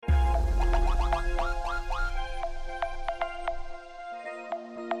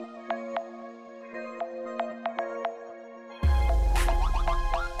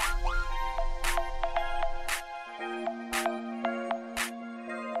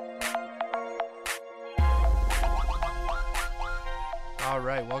All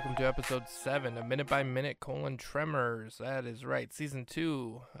right, welcome to episode 7 of Minute by Minute: Tremors. That is right, season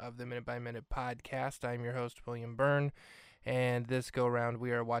 2 of the Minute by Minute podcast. I'm your host, William Byrne, and this go around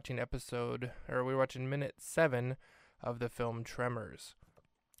we are watching minute 7 of the film Tremors.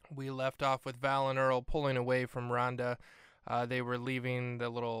 We left off with Val and Earl pulling away from Rhonda. They were leaving the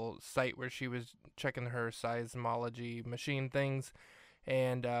little site where she was checking her seismology machine things.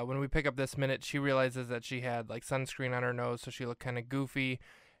 And when we pick up this minute, she realizes that she had like sunscreen on her nose, so she looked kind of goofy.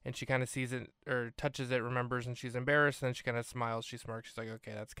 And she kind of sees it or touches it, remembers, and she's embarrassed. And then she kind of smiles, she smirks. She's like,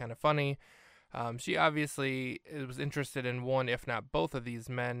 okay, that's kind of funny. She obviously was interested in one, if not both of these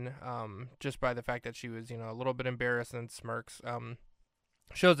men, just by the fact that she was, a little bit embarrassed and smirks.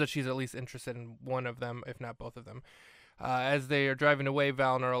 Shows that she's at least interested in one of them, if not both of them. As they are driving away,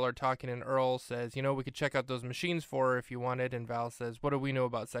 Val and Earl are talking, and Earl says, we could check out those machines for her if you wanted. And Val says, what do we know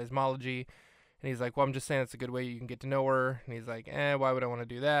about seismology? And he's like, well, I'm just saying it's a good way you can get to know her. And he's like, why would I want to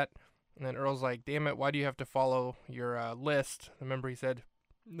do that? And then Earl's like, damn it, why do you have to follow your list? Remember he said,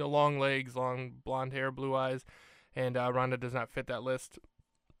 the long legs, long blonde hair, blue eyes. And Rhonda does not fit that list.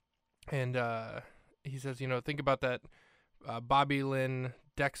 And he says, think about that Bobby Lynn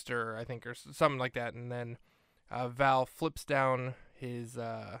Dexter, I think, or something like that. And then Val flips down his,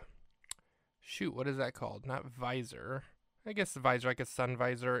 what is that called? Not visor. I guess the visor, like a sun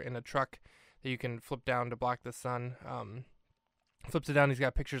visor in a truck that you can flip down to block the sun. Flips it down, he's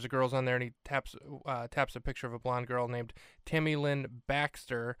got pictures of girls on there, and he taps a picture of a blonde girl named Tammy Lynn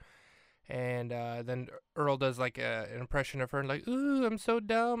Baxter. And then Earl does like an impression of her, and like, ooh, I'm so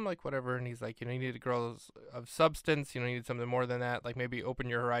dumb, like whatever. And he's like, you need a girl of substance, you need something more than that. Like maybe open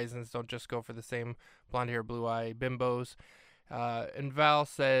your horizons, don't just go for the same blonde hair, blue eye bimbos. And Val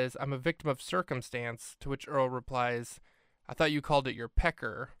says, I'm a victim of circumstance, to which Earl replies, I thought you called it your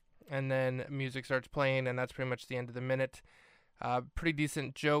pecker. And then music starts playing, and that's pretty much the end of the minute. Pretty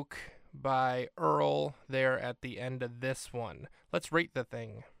decent joke by Earl there at the end of this one. Let's rate the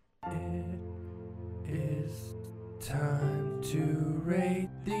thing. It is time to rate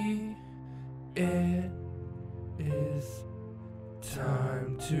thee. It is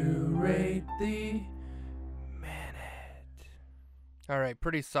time to rate thee. Minute. All right,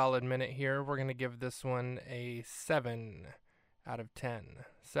 pretty solid minute here. We're going to give this one a 7 out of 10.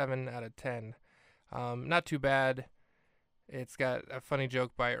 7 out of 10. Not too bad. It's got a funny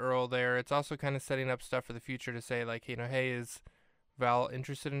joke by Earl there. It's also kind of setting up stuff for the future to say, like, hey, is Val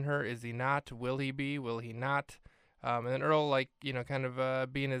interested in her? Is he not? Will he be? Will he not? And then Earl, like, kind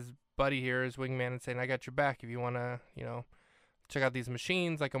of being his buddy here, his wingman, and saying, I got your back. If you want to, check out these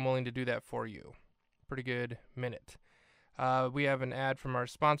machines, like, I'm willing to do that for you. Pretty good minute. We have an ad from our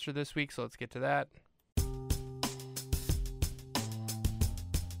sponsor this week, so let's get to that.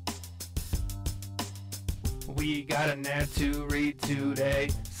 We got an ad to read today.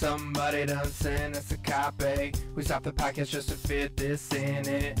 Somebody done sent us a copy. We stopped the podcast just to fit this in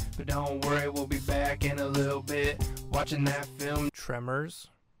it. But don't worry, we'll be back in a little bit. Watching that film, Tremors.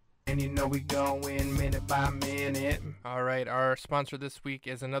 And we go in minute by minute. All right, our sponsor this week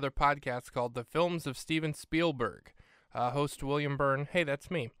is another podcast called The Films of Steven Spielberg. Host William Byrne, hey,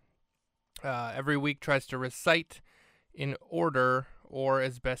 that's me. Every week tries to recite in order or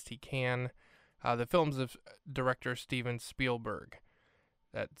as best he can the films of director Steven Spielberg.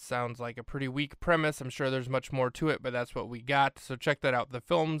 That sounds like a pretty weak premise. I'm sure there's much more to it, but that's what we got. So check that out. The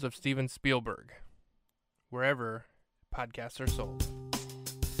Films of Steven Spielberg. Wherever podcasts are sold.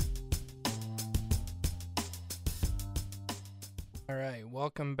 All right,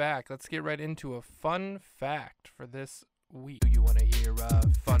 welcome back. Let's get right into a fun fact for this week. Do you want to hear a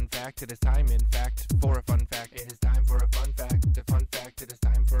fun fact? It is time, in fact, for a fun fact. It is time for a fun fact. The fun fact. It is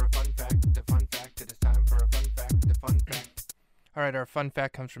time for a fun fact. The fun fact. It is time for a fun fact. The fun fact. All right, our fun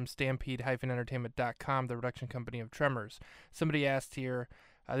fact comes from Stampede-Entertainment.com, the production company of Tremors. Somebody asked here,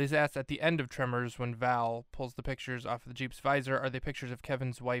 these asked at the end of Tremors when Val pulls the pictures off of the Jeep's visor, are they pictures of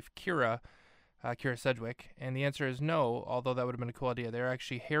Kevin's wife, Kira Sedgwick? And the answer is no, although that would have been a cool idea. They're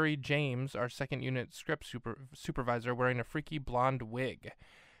actually Harry James, our second unit script supervisor, wearing a freaky blonde wig.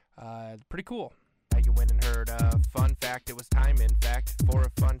 Pretty cool. Now you went and heard a fun fact. It was time, in fact, for a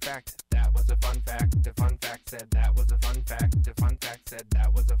fun fact. That was a fun fact. The fun fact said that was a fun fact. The fun fact said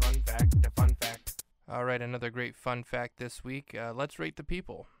that was a fun fact. The fun fact. All right, another great fun fact this week. Let's rate the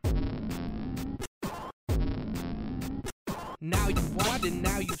people. Now you've watched it,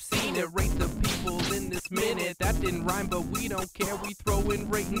 now you've seen it. Rate the people in this minute. That didn't rhyme, but we don't care. We throw in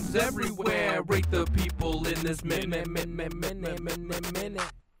ratings everywhere. Rate the people in this minute.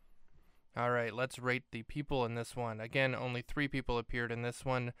 All right, let's rate the people in this one. Again, only 3 people appeared in this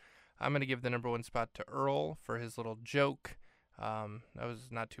one. I'm going to give the number 1 spot to Earl for his little joke. That was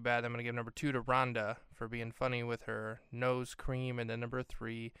not too bad. I'm going to give number 2 to Rhonda for being funny with her nose cream, and then number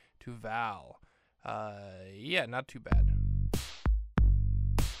 3 to Val. Yeah, not too bad.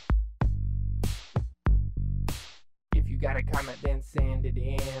 If you got a comment, then send it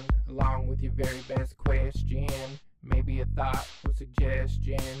in, along with your very best question, maybe a thought or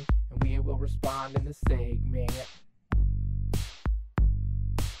suggestion, and we will respond in the segment.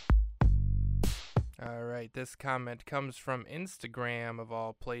 All right, this comment comes from Instagram, of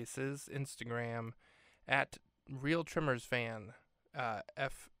all places. Instagram at Real Trimmers Fan,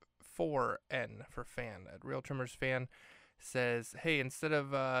 F4N for fan. At Real Trimmers Fan says, hey, instead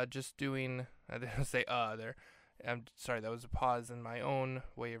of just doing, I didn't say there. I'm sorry, that was a pause in my own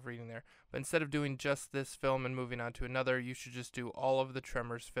way of reading there. But instead of doing just this film and moving on to another, you should just do all of the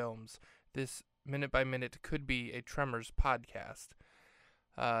Tremors films. This minute by minute could be a Tremors podcast.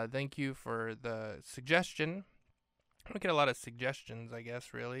 Thank you for the suggestion. I don't get a lot of suggestions, I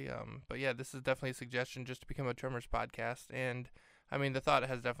guess, really. But yeah, this is definitely a suggestion just to become a Tremors podcast. And I mean, the thought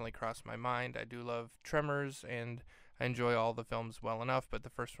has definitely crossed my mind. I do love Tremors, and I enjoy all the films well enough, but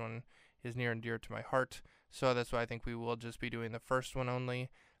the first one is near and dear to my heart. So that's why I think we will just be doing the first one only.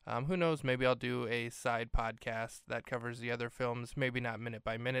 Who knows, maybe I'll do a side podcast that covers the other films, maybe not minute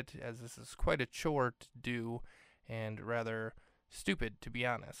by minute, as this is quite a chore to do and rather stupid, to be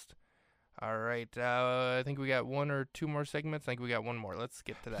honest. All right, I think we got 1 or 2 more segments. I think we got 1 more. Let's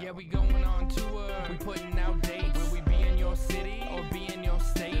get to that. Yeah, we going on tour. We putting out dates. Will we be in your city or be in your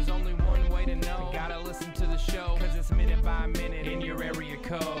state? There's only one way to know. You gotta listen to the show, cause it's minute by minute in your area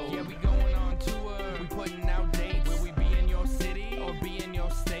code. Yeah, we going on tour. We putting out dates. Will we be in your city or be in your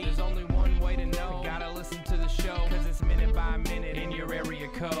state? There's only one way to know. You gotta listen to the show, cause it's minute by minute in your area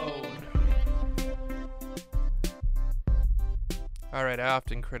code. Alright, I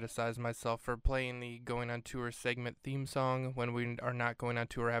often criticize myself for playing the Going on Tour segment theme song when we are not going on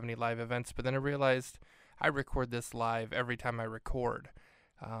tour or have any live events, but then I realized I record this live every time I record.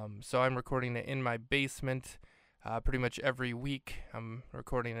 So I'm recording it in my basement pretty much every week. I'm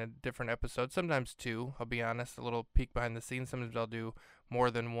recording a different episode, sometimes 2, I'll be honest, a little peek behind the scenes. Sometimes I'll do more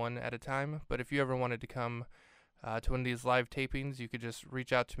than 1 at a time, but if you ever wanted to come to one of these live tapings, you could just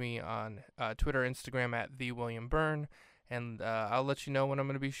reach out to me on Twitter, Instagram at @TheWilliamByrne. And I'll let you know when I'm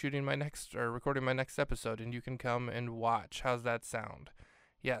going to be shooting my next, or recording my next episode, and you can come and watch. How's that sound?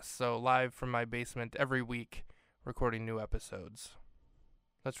 Yes, so live from my basement every week, recording new episodes.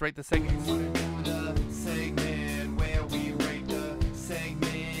 Let's rate the segments. I want to do the segment where we rate the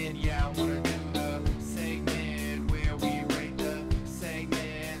segment. Yeah, I want to do the segment where we rate the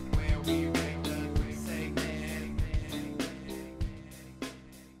segment, where we rate the segment.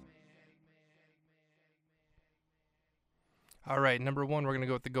 All right, number 1, we're going to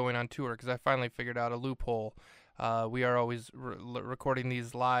go with the Going on Tour, because I finally figured out a loophole. We are always recording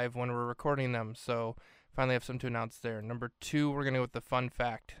these live when we're recording them, so finally have something to announce there. Number 2, we're going to go with the fun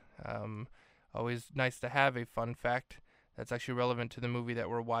fact. Always nice to have a fun fact that's actually relevant to the movie that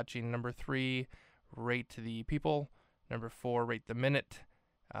we're watching. Number 3, rate the people. Number 4, rate the minute.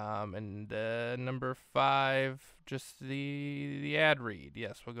 And number 5, just the ad read.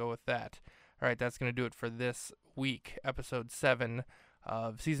 Yes, we'll go with that. All right, that's going to do it for this week, episode 7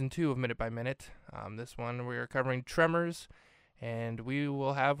 of season 2 of Minute by Minute. This one we are covering Tremors, and we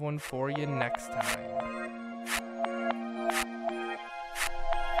will have one for you next time.